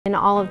In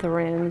all of the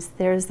rooms,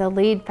 there's a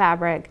lead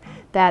fabric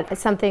that is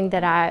something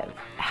that I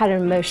had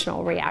an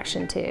emotional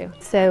reaction to.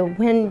 So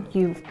when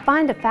you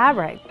find a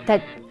fabric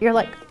that you're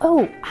like,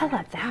 oh, I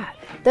love that,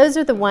 those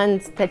are the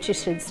ones that you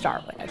should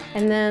start with.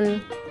 And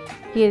then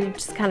you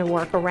just kind of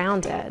work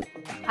around it.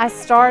 I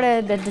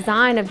started the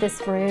design of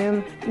this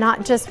room,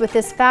 not just with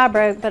this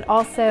fabric, but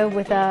also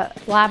with a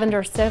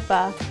lavender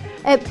sofa.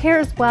 It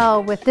pairs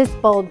well with this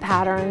bold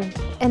pattern.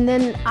 And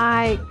then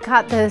I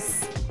got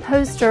this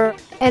poster,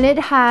 and it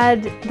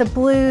had the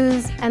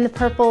blues and the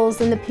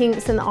purples and the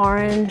pinks and the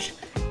orange.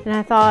 And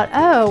I thought,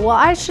 oh, well,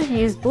 I should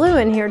use blue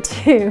in here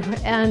too.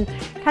 And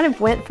kind of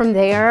went from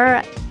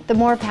there. The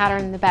more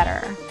pattern, the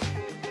better.